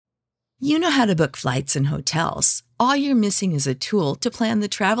You know how to book flights and hotels. All you're missing is a tool to plan the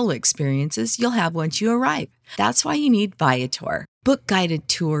travel experiences you'll have once you arrive. That's why you need Viator. Book guided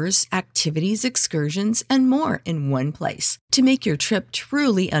tours, activities, excursions, and more in one place to make your trip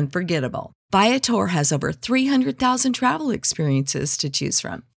truly unforgettable. Viator has over 300,000 travel experiences to choose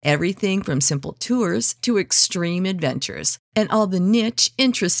from. Everything from simple tours to extreme adventures and all the niche,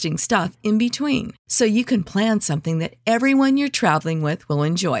 interesting stuff in between. So you can plan something that everyone you're traveling with will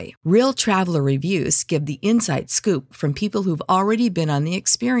enjoy. Real traveler reviews give the inside scoop from people who've already been on the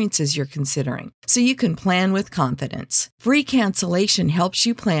experiences you're considering. So you can plan with confidence. Free cancellation helps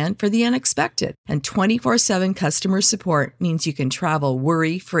you plan for the unexpected. And 24/7 customer support means you can travel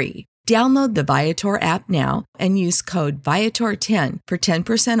worry-free. Download the Viator app now and use code Viator10 for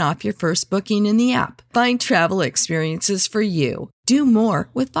 10% off your first booking in the app. Find travel experiences for you. Do more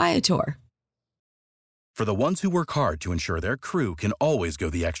with Viator. For the ones who work hard to ensure their crew can always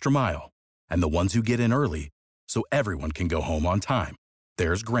go the extra mile, and the ones who get in early so everyone can go home on time,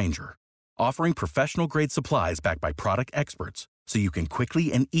 there's Grainger, offering professional-grade supplies backed by product experts so you can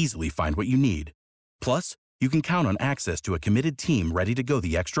quickly and easily find what you need. Plus, you can count on access to a committed team ready to go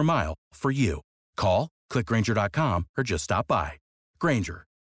the extra mile for you. Call, click Grainger.com, or just stop by. Grainger,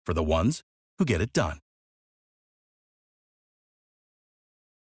 for the ones who get it done.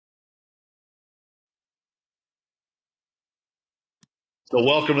 So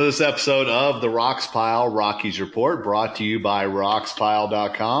welcome to this episode of the Rocks Pile Rockies Report, brought to you by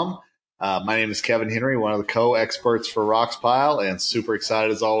RocksPile.com. My name is Kevin Henry, one of the co-experts for Rocks Pile, and super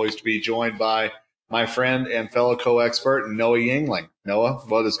excited as always to be joined by my friend and fellow co-expert, Noah Yingling. Noah,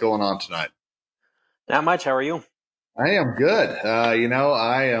 what is going on tonight? Not much. How are you? I am good. I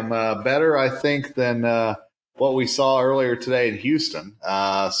am better, I think, than what we saw earlier today in Houston.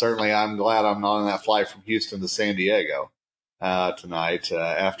 Certainly, I'm glad I'm not on that flight from Houston to San Diego tonight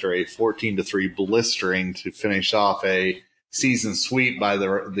after a 14-3 blistering to finish off a season sweep by the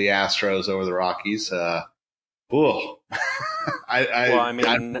Astros over the Rockies. Not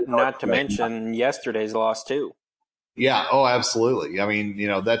to mention yesterday's loss too. Yeah. Oh, absolutely. I mean,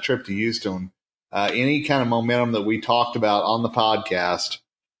 that trip to Houston, any kind of momentum that we talked about on the podcast,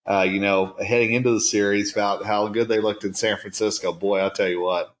 heading into the series about how good they looked in San Francisco. Boy, I'll tell you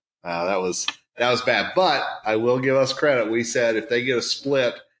what, that was bad. But I will give us credit. We said if they get a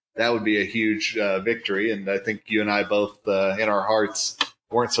split, that would be a huge victory. And I think you and I both, in our hearts,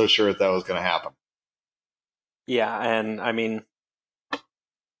 weren't so sure that was going to happen. Yeah, and I mean,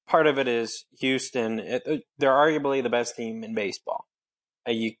 part of it is Houston. They're arguably the best team in baseball.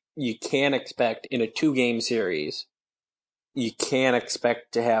 You can't expect in a 2-game series. You can't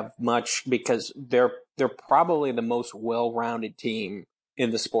expect to have much because they're probably the most well-rounded team in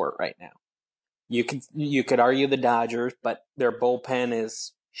the sport right now. You could argue the Dodgers, but their bullpen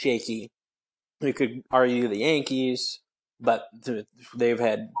is shaky. You could argue the Yankees, but they've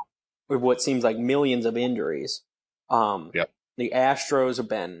had what seems like millions of injuries. Yep. The Astros have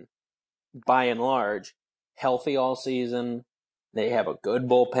been, by and large, healthy all season. They have a good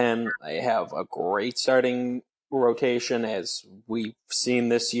bullpen. They have a great starting rotation, as we've seen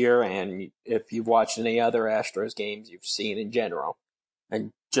this year. And if you've watched any other Astros games, you've seen in general.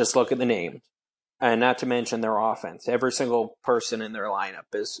 And just look at the names. And not to mention their offense. Every single person in their lineup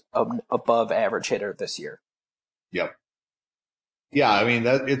is above average hitter this year. Yep. Yeah, I mean,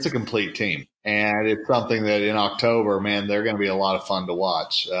 it's a complete team. And it's something that in October, man, they're going to be a lot of fun to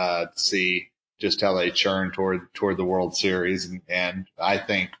watch, to see just how they churn toward the World Series. And I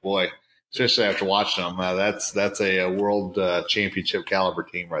think, boy, especially after watching them, that's a World Championship caliber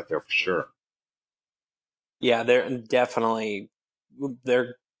team right there for sure. Yeah, they're definitely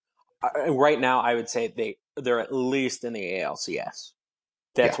right now. I would say they're at least in the ALCS.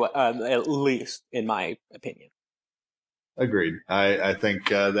 That's what, at least in my opinion. Agreed. I think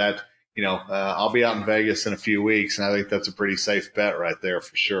that, I'll be out in Vegas in a few weeks, and I think that's a pretty safe bet right there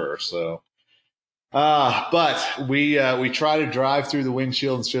for sure. So, but we try to drive through the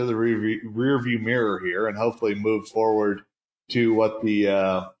windshield instead of the rear view mirror here, and hopefully move forward to what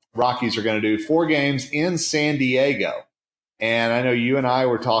the Rockies are going to do. 4 games in San Diego. And I know you and I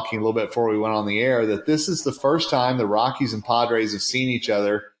were talking a little bit before we went on the air that this is the first time the Rockies and Padres have seen each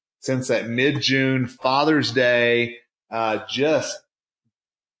other since that mid-June Father's Day, just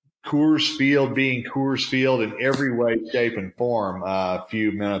Coors Field being Coors Field in every way, shape, and form a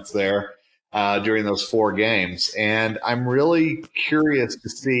few minutes there during those 4 games. And I'm really curious to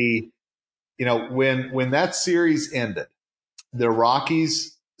see, when that series ended, the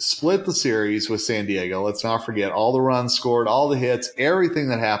Rockies split the series with San Diego. Let's not forget all the runs scored, all the hits, everything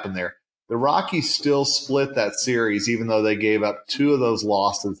that happened there. the Rockies still split that series, even though they gave up 2 of those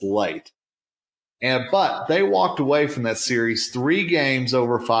losses late. But they walked away from that series 3 games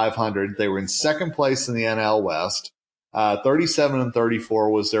over 500. They were in second place in the NL West.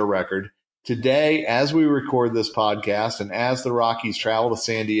 37-34 was their record. Today, as we record this podcast and as the Rockies travel to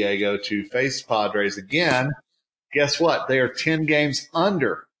San Diego to face the Padres again, guess what? They are 10 games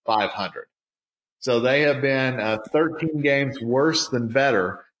under 500. So they have been 13 games worse than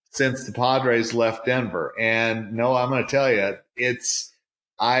better since the Padres left Denver. And no, I'm going to tell you,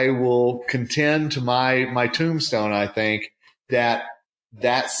 I will contend to my tombstone, I think, that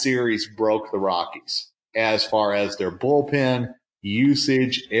series broke the Rockies as far as their bullpen,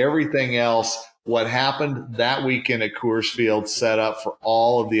 usage, everything else. What happened that weekend at Coors Field set up for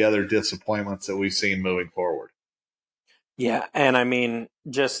all of the other disappointments that we've seen moving forward. Yeah, and I mean,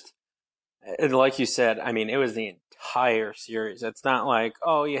 just like you said, I mean, it was the entire series. It's not like,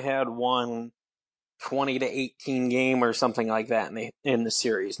 oh, you had one 20-18 game or something like that in the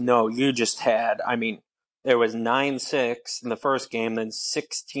series. No, you just had, I mean, there was 9-6 in the first game, then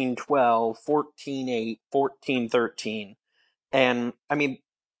 16-12, 14-8, 14-13. And, I mean,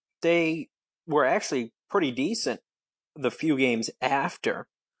 they were actually pretty decent the few games after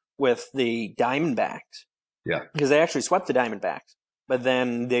with the Diamondbacks. Yeah. Because they actually swept the Diamondbacks. But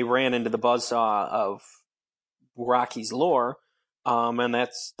then they ran into the buzzsaw of Rockies lore, and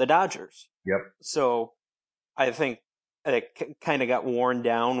that's the Dodgers. Yep. So I think it kind of got worn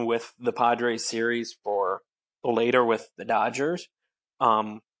down with the Padres series for later with the Dodgers.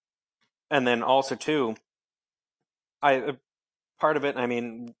 And then also, too, part of it, I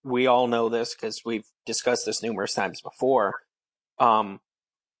mean, we all know this because we've discussed this numerous times before.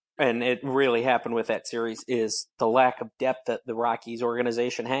 And it really happened with that series is the lack of depth that the Rockies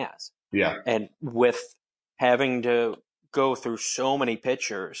organization has. Yeah. And with having to go through so many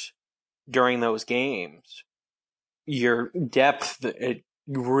pitchers during those games, your depth, it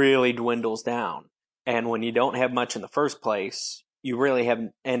really dwindles down. And when you don't have much in the first place, you really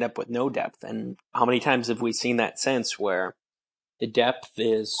end up with no depth. And how many times have we seen that since where the depth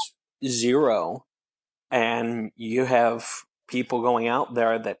is 0 and you have people going out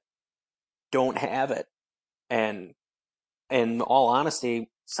there that don't have it. And in all honesty,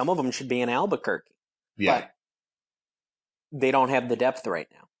 some of them should be in Albuquerque. Yeah. But they don't have the depth right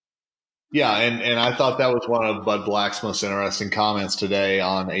now. Yeah, and I thought that was one of Bud Black's most interesting comments today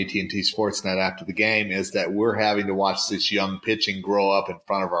on AT&T Sportsnet after the game is that we're having to watch this young pitching grow up in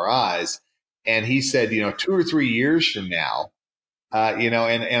front of our eyes. And he said, 2 or 3 years from now, and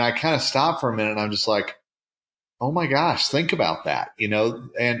I kind of stopped for a minute and I'm just like, oh my gosh, think about that,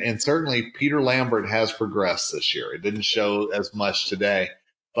 and certainly Peter Lambert has progressed this year. It didn't show as much today,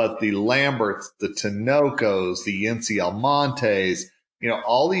 but the Lamberts, the Tinocos, the Yency Almontes,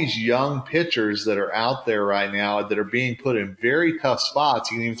 all these young pitchers that are out there right now that are being put in very tough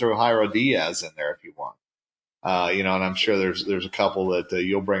spots. You can even throw Jairo Diaz in there if you want, and I'm sure there's a couple that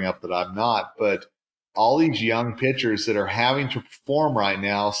you'll bring up that I'm not, but all these young pitchers that are having to perform right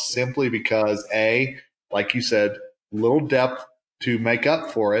now simply because like you said, little depth to make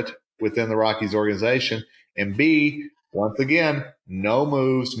up for it within the Rockies organization. And B, once again, no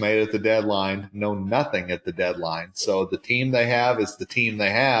moves made at the deadline, no nothing at the deadline. So the team they have is the team they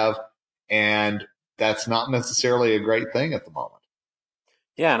have, and that's not necessarily a great thing at the moment.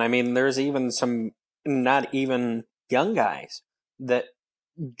 Yeah, and I mean, there's even some not even young guys that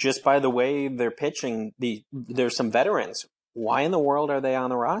just by the way they're pitching, there's some veterans. Why in the world are they on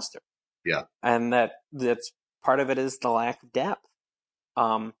the roster? Yeah. And that's part of it is the lack of depth.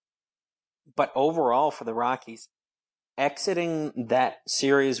 But overall for the Rockies, exiting that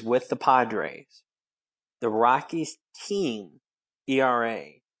series with the Padres, the Rockies team ERA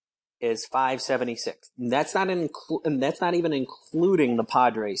is 5.76. That's not even including the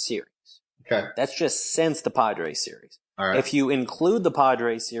Padres series. Okay. That's just since the Padres series. All right. If you include the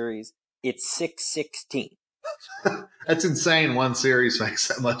Padres series, it's 6.16. That's insane. One series makes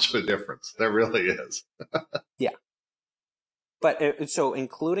that much of a difference. That really is. Yeah. But so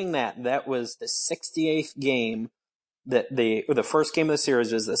including that was the 68th game that the first game of the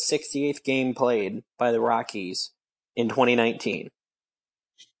series was the 68th game played by the Rockies in 2019.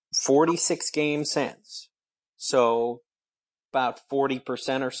 46 games since. So about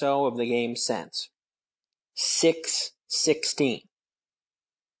 40% or so of the games since. 6.16.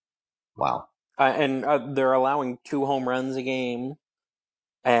 Wow. And they're allowing 2 home runs a game,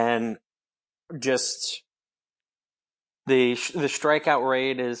 and just the strikeout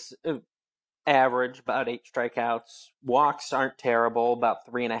rate is average, about 8 strikeouts. Walks aren't terrible, about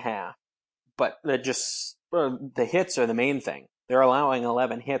 3.5. But the hits are the main thing. they're allowing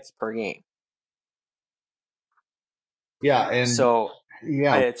 11 hits per game. Yeah, and so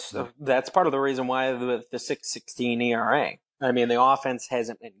yeah, that's part of the reason why the 6.16 ERA. I mean, the offense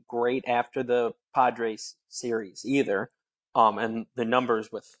hasn't been great after the Padres series either, and the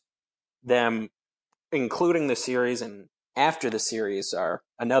numbers with them, including the series and after the series, are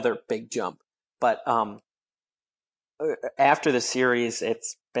another big jump. But after the series,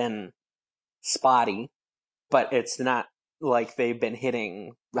 it's been spotty, but it's not like they've been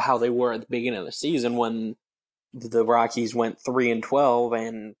hitting how they were at the beginning of the season when the Rockies went 3-12,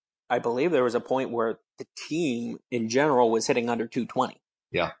 and I believe there was a point where the team in general was hitting under 220.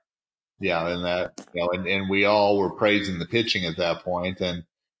 Yeah, and that, and we all were praising the pitching at that point, and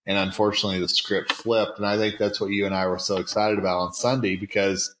unfortunately the script flipped, and I think that's what you and I were so excited about on Sunday,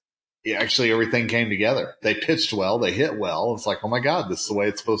 because actually everything came together. They pitched well, they hit well. It's like, oh my God, this is the way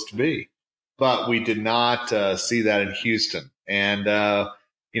it's supposed to be. But we did not see that in Houston, and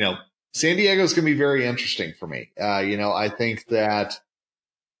San Diego's going to be very interesting for me. I think that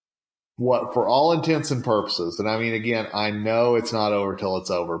for all intents and purposes, and I mean, again, I know it's not over till it's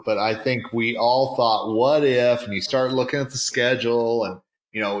over, but I think we all thought, what if, and you start looking at the schedule and,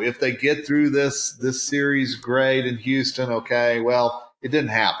 if they get through this series, great, in Houston, okay, well, it didn't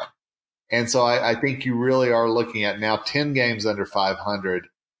happen. And so I think you really are looking at now 10 games under 500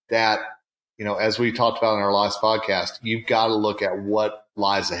 that, as we talked about in our last podcast, you've got to look at what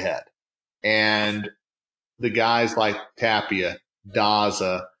lies ahead. And the guys like Tapia,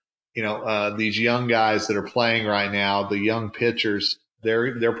 Daza, these young guys that are playing right now, the young pitchers,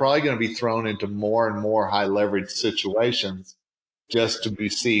 they're probably going to be thrown into more and more high leverage situations just to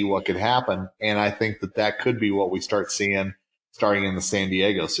see what could happen. And I think that could be what we start seeing starting in the San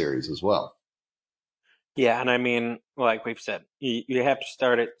Diego series as well. Yeah, and I mean, like we've said, you have to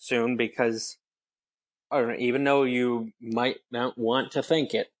start it soon because even though you might not want to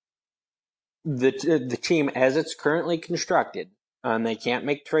think it, the team as it's currently constructed, and they can't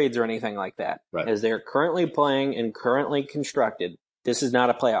make trades or anything like that, right, as they're currently playing and currently constructed, this is not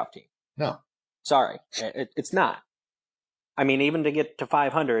a playoff team. No. Sorry, it's not. I mean, even to get to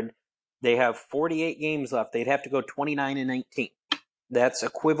 500, they have 48 games left. They'd have to go 29-19. That's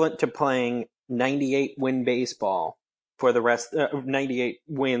equivalent to playing 98 win baseball for the rest, 98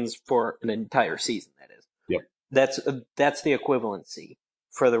 wins for an entire season. That is. Yep. That's the equivalency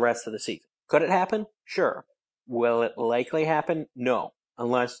for the rest of the season. Could it happen? Sure. Will it likely happen? No,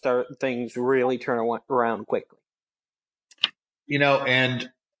 unless things really turn around quickly. And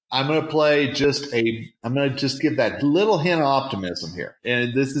I'm going to just give that little hint of optimism here.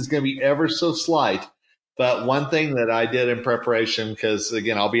 And this is going to be ever so slight. But one thing that I did in preparation, because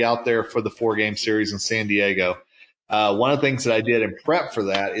again, I'll be out there for the 4-game series in San Diego. One of the things that I did in prep for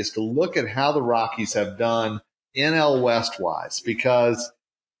that is to look at how the Rockies have done NL West wise, because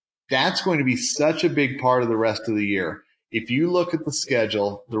that's going to be such a big part of the rest of the year. If you look at the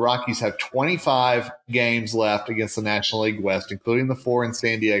schedule, the Rockies have 25 games left against the National League West, including the 4 in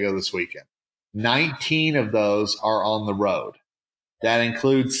San Diego this weekend. 19 of those are on the road. That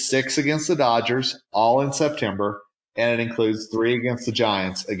includes 6 against the Dodgers, all in September, and it includes 3 against the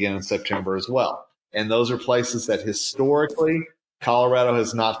Giants, again in September as well. And those are places that historically Colorado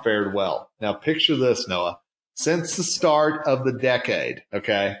has not fared well. Now picture this, Noah. Since the start of the decade,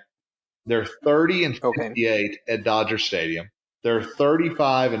 okay, they're 30-58 at Dodger Stadium. They're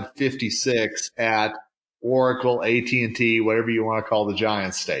 35-56 at Oracle, AT&T, whatever you want to call the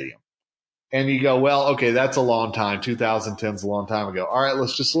Giants Stadium. And you go, well, okay, that's a long time. 2010 is a long time ago. All right,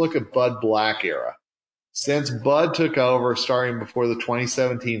 let's just look at Bud Black era. Since Bud took over, starting before the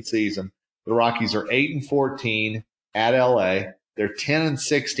 2017 season, the Rockies are 8-14 at LA. They're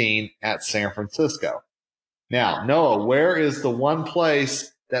 10-16 at San Francisco. Now, Noah, where is the one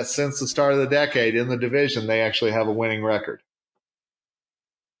place that since the start of the decade in the division they actually have a winning record?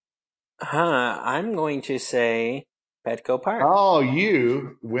 I'm going to say Petco Park. Oh,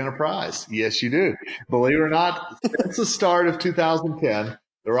 you win a prize. Yes, you do. Believe it or not, since the start of 2010,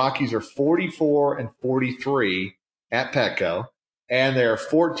 the Rockies are 44-43 at Petco, and they're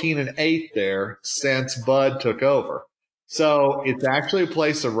 14-8 there since Bud took over. So it's actually a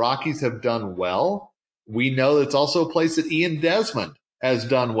place the Rockies have done well. We know it's also a place that Ian Desmond has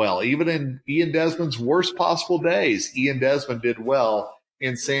done well. Even in Ian Desmond's worst possible days, Ian Desmond did well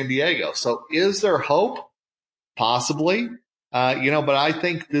in San Diego. So is there hope? Possibly. But I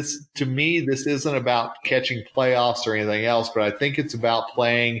think this isn't about catching playoffs or anything else, but I think it's about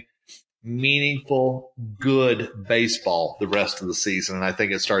playing meaningful, good baseball the rest of the season. And I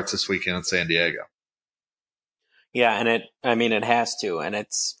think it starts this weekend in San Diego. Yeah, and it has to. And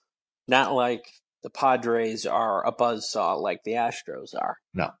it's not like the Padres are a buzzsaw like the Astros are.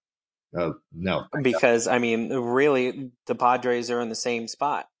 No. No. Because, I mean, really, the Padres are in the same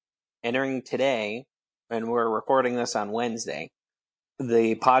spot. Entering today, and we're recording this on Wednesday,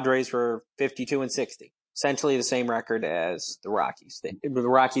 the Padres were 52-60. Essentially the same record as the Rockies. The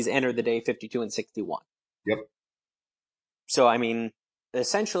Rockies entered the day 52-61. Yep. So, I mean,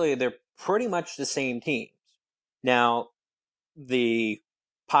 essentially they're pretty much the same teams. Now, the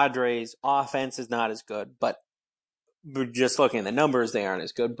Padres' offense is not as good, but just looking at the numbers, they aren't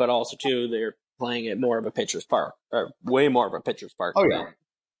as good. But also, too, they're playing at more of a pitcher's park, or way more of a pitcher's park than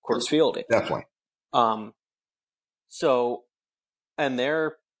Coors Field is. Definitely. So, and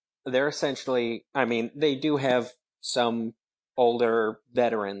they're essentially, I mean, they do have some older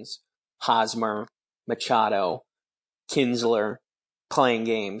veterans, Hosmer, Machado, Kinsler, playing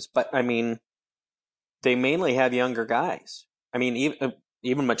games, but I mean, they mainly have younger guys. I mean,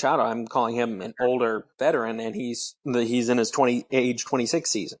 even Machado, I'm calling him an older veteran, and he's in his age 26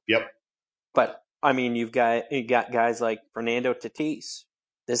 season. Yep. But I mean, you got guys like Fernando Tatis.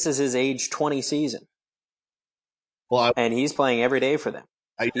 This is his age 20 season. Well, and he's playing every day for them.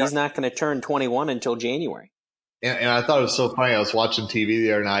 He's not going to turn 21 until January. And I thought it was so funny. I was watching TV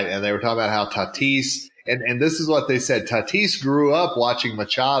the other night, and they were talking about how Tatis, and this is what they said, Tatis grew up watching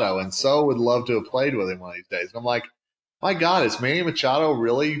Machado and so would love to have played with him one of these days. And I'm like, my God, is Manny Machado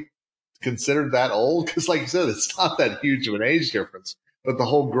really considered that old? Because like you said, it's not that huge of an age difference. But the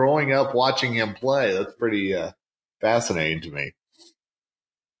whole growing up watching him play, that's pretty fascinating to me.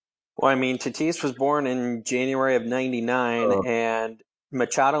 Well, I mean, Tatis was born in January of 99, and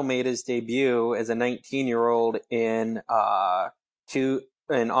Machado made his debut as a 19-year-old in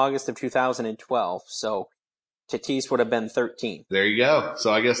August of 2012. So Tatis would have been 13. There you go.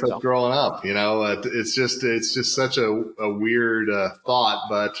 So I guess that's growing up. You know, it's just such a weird thought,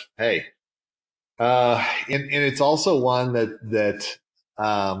 but hey, and it's also one that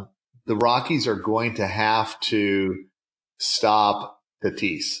the Rockies are going to have to stop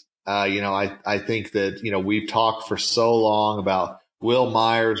Tatis. You know, I think that, you know, we've talked for so long about Will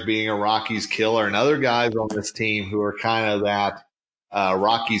Myers being a Rockies killer and other guys on this team who are kind of that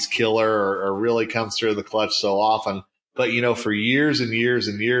Rockies killer or really comes through the clutch so often. But, you know, for years and years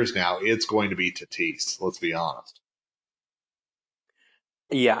and years now, it's going to be Tatis. Let's be honest.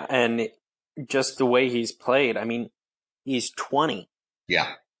 Yeah, and just the way he's played, I mean, he's 20.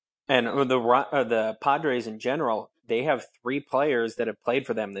 Yeah. And the Padres in general, they have 3 players that have played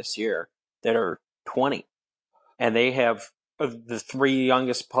for them this year that are 20. And they have the 3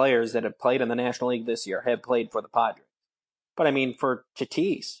 youngest players that have played in the National League this year have played for the Padres. But I mean, for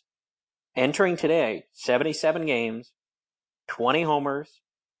Tatis, entering today, 77 games, 20 homers,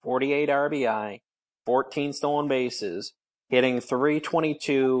 48 RBI, 14 stolen bases, hitting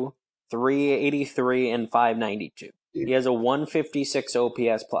 .322, .383, and .592. He has a 156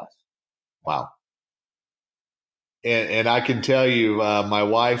 OPS plus. Wow. And I can tell you, my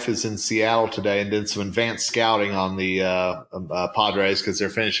wife is in Seattle today and did some advanced scouting on the Padres because they're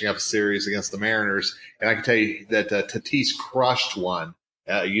finishing up a series against the Mariners. And I can tell you that Tatis crushed one,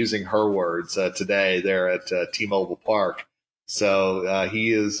 using her words, today there at T-Mobile Park. So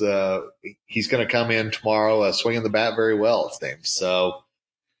he's going to come in tomorrow swinging the bat very well, it seems. So,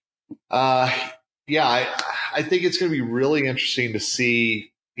 yeah, I think it's going to be really interesting to see.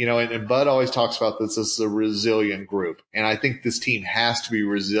 You know, and Bud always talks about this as a resilient group. And I think this team has to be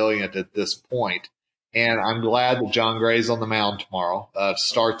resilient at this point. And I'm glad that Jon Gray's on the mound tomorrow to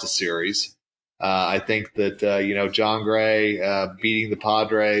start the series. I think that, you know, Jon Gray beating the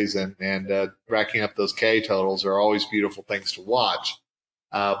Padres and racking up those K totals are always beautiful things to watch.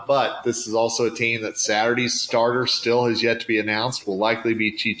 But this is also a team that Saturday's starter still has yet to be announced, will likely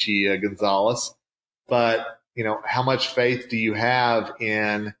be Chichi Gonzalez. But you know, how much faith do you have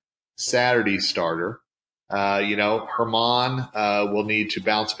in Saturday's starter? You know, Herman will need to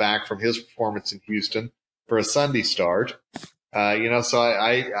bounce back from his performance in Houston for a Sunday start. You know, so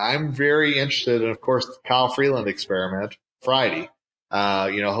I'm very interested in, of course, the Kyle Freeland experiment Friday.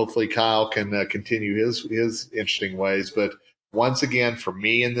 You know, hopefully Kyle can continue his interesting ways. But once again, for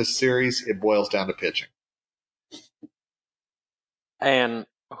me in this series, it boils down to pitching. And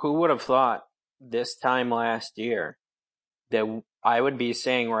who would have thought this time last year that I would be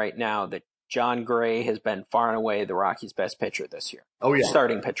saying right now that Jon Gray has been far and away the Rockies' best pitcher this year. Oh, yeah.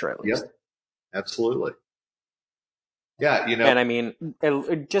 Starting pitcher, at least. Yep. Absolutely. Yeah, you know. And I mean,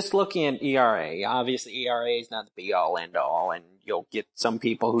 just looking at ERA, obviously ERA is not the be-all, end-all, and you'll get some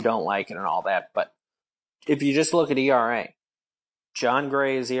people who don't like it and all that. But if you just look at ERA, Jon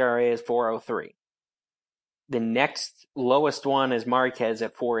Gray's ERA is 4.03. The next lowest one is Marquez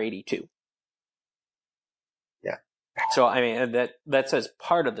at 4.82. So, I mean, that says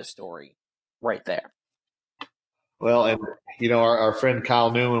part of the story right there. Well, and, our friend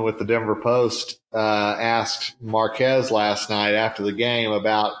Kyle Newman with the Denver Post asked Marquez last night after the game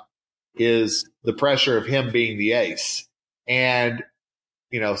about the pressure of him being the ace. And,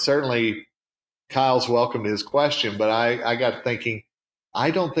 certainly Kyle's welcomed his question, but I got thinking, I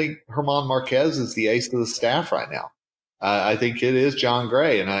don't think German Marquez is the ace of the staff right now. I think it is Jon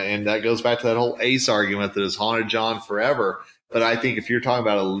Gray, and that goes back to that whole ace argument that has haunted Jon forever. But I think if you're talking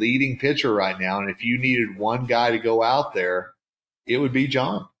about a leading pitcher right now, and if you needed one guy to go out there, it would be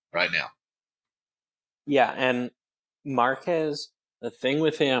Jon right now. Yeah, and Marquez, the thing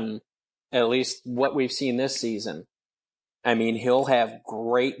with him, at least what we've seen this season, I mean, he'll have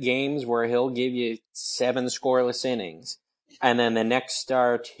great games where he'll give you 7 scoreless innings, and then the next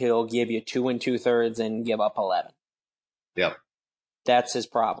start he'll give you 2 2/3 and give up 11. Yep. That's his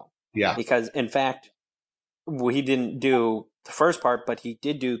problem. Yeah. Because, in fact, he didn't do the first part, but he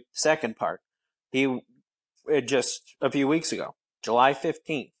did do the second part. He just a few weeks ago, July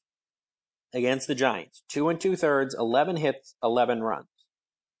 15th, against the Giants, 2 2/3, 11 hits, 11 runs.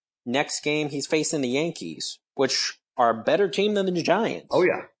 Next game, he's facing the Yankees, which are a better team than the Giants. Oh,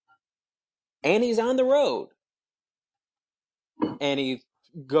 yeah. And he's on the road. And he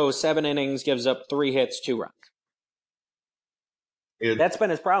goes 7 innings, gives up 3 hits, 2 runs. That's been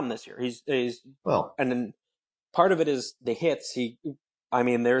his problem this year. And then part of it is the hits.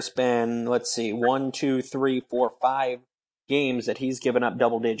 There's been, 1, 2, 3, 4, 5 games that he's given up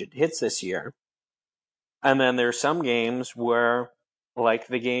double-digit hits this year. And then there's some games where, like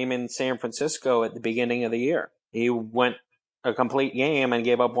the game in San Francisco at the beginning of the year, he went a complete game and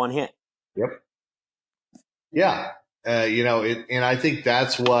gave up 1 hit. Yep. Yeah. And I think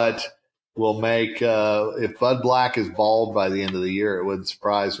that's what will make, if Bud Black is bald by the end of the year, it wouldn't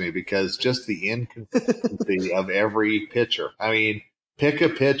surprise me, because just the inconsistency of every pitcher. I mean, pick a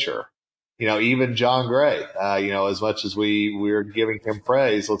pitcher, even Jon Gray, as much as we're giving him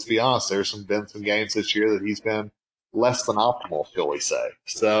praise, let's be honest, there's been some games this year that he's been less than optimal, shall we say.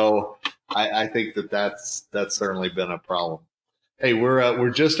 So I think that's certainly been a problem. Hey,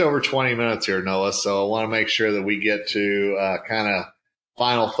 we're just over 20 minutes here, Noah. So I want to make sure that we get to kind of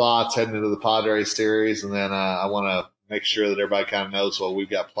final thoughts heading into the Padres series, and then I want to make sure that everybody kind of knows what we've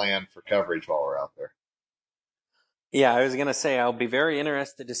got planned for coverage while we're out there. Yeah, I was going to say I'll be very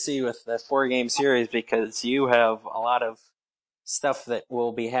interested to see with the 4-game series, because you have a lot of stuff that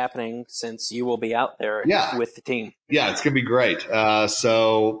will be happening since you will be out there with the team. Yeah, it's going to be great.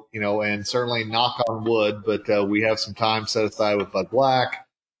 So, and certainly knock on wood, but we have some time set aside with Bud Black,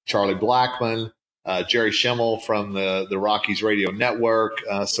 Charlie Blackmon, Jerry Schimmel from the Rockies Radio Network.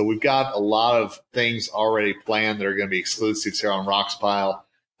 So we've got a lot of things already planned that are going to be exclusives here on Rox Pile.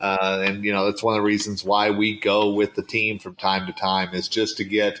 And that's one of the reasons why we go with the team from time to time, is just to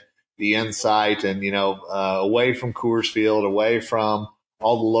get the insight and, away from Coors Field, away from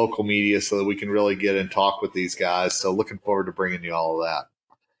all the local media, so that we can really get and talk with these guys. So looking forward to bringing you all of that.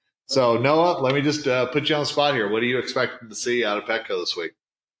 So Noah, let me just put you on the spot here. What are you expecting to see out of Petco this week?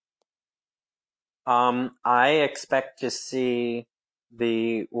 I expect to see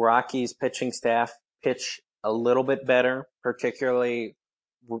the Rockies pitching staff pitch a little bit better, particularly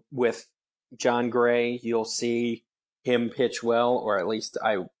with Jon Gray. You'll see him pitch well, or at least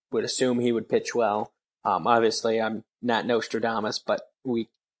I would assume he would pitch well. Obviously, I'm not Nostradamus, but we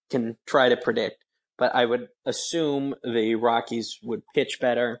can try to predict. But I would assume the Rockies would pitch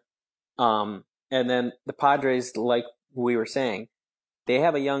better. And then the Padres, like we were saying, they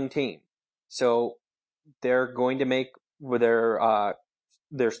have a young team. So they're going to make, with their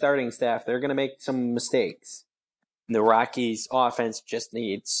starting staff, they're going to make some mistakes. The Rockies offense just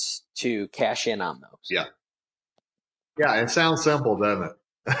needs to cash in on those. Yeah. Yeah, it sounds simple, doesn't it?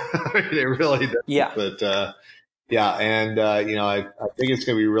 It really does. Yeah. But, I think it's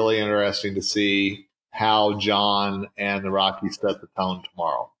going to be really interesting to see how Jon and the Rockies set the tone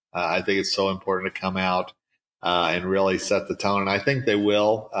tomorrow. I think it's so important to come out and really set the tone, and I think they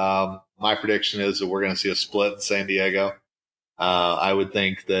will. My prediction is that we're going to see a split in San Diego. I would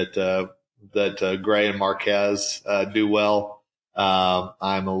think that Gray and Marquez do well.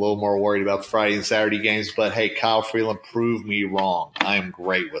 I'm a little more worried about the Friday and Saturday games, but hey, Kyle Freeland proved me wrong. I am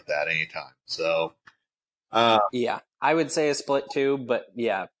great with that anytime. So, yeah, I would say a split too, but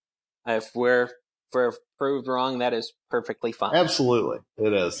yeah, if we're proved wrong, that is perfectly fine. Absolutely.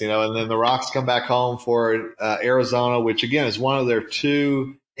 It is, and then the Rocks come back home for Arizona, which again is one of their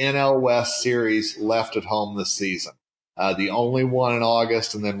 2 NL West series left at home this season. The only one in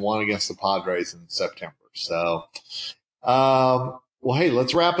August, and then one against the Padres in September. So, Well, hey,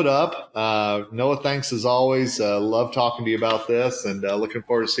 let's wrap it up. Noah, thanks as always. Love talking to you about this, and looking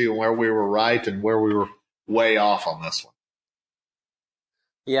forward to seeing where we were right and where we were way off on this one.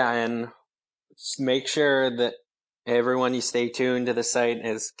 Yeah, and make sure that everyone, you stay tuned to the site.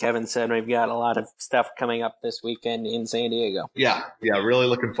 As Kevin said, we've got a lot of stuff coming up this weekend in San Diego. Yeah, really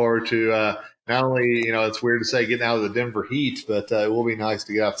looking forward to not only, it's weird to say getting out of the Denver heat, but it will be nice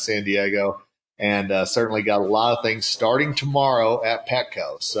to get out to San Diego. And certainly got a lot of things starting tomorrow at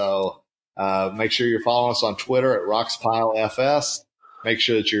Petco. So make sure you're following us on Twitter at RoxPileFS. Make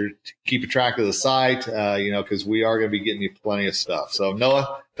sure that you're keeping track of the site, because we are going to be getting you plenty of stuff. So,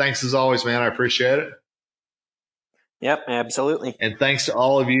 Noah, thanks as always, man. I appreciate it. Yep, absolutely. And thanks to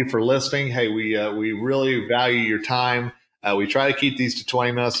all of you for listening. Hey, we really value your time. We try to keep these to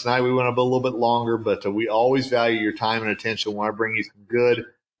 20 minutes. Tonight we went a little bit longer, but we always value your time and attention. We want to bring you some good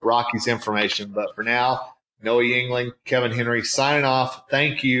Rockies information. But for now, Noah Yingling, Kevin Henry signing off.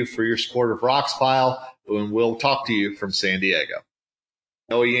 Thank you for your support of Roxpile, and we'll talk to you from San Diego.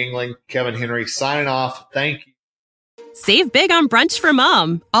 Noah Yingling, Kevin Henry signing off. Thank you. Save big on brunch for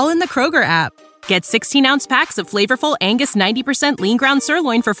mom, all in the Kroger app. Get 16-ounce packs of flavorful Angus 90% lean ground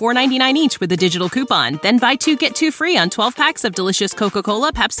sirloin for $4.99 each with a digital coupon. Then buy 2, get 2 free on 12 packs of delicious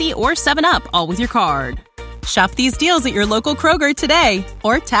Coca-Cola, Pepsi, or 7-Up, all with your card. Shop these deals at your local Kroger today,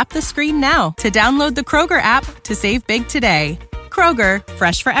 or tap the screen now to download the Kroger app to save big today. Kroger,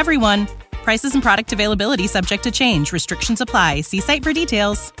 fresh for everyone. Prices and product availability subject to change. Restrictions apply. See site for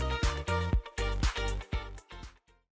details.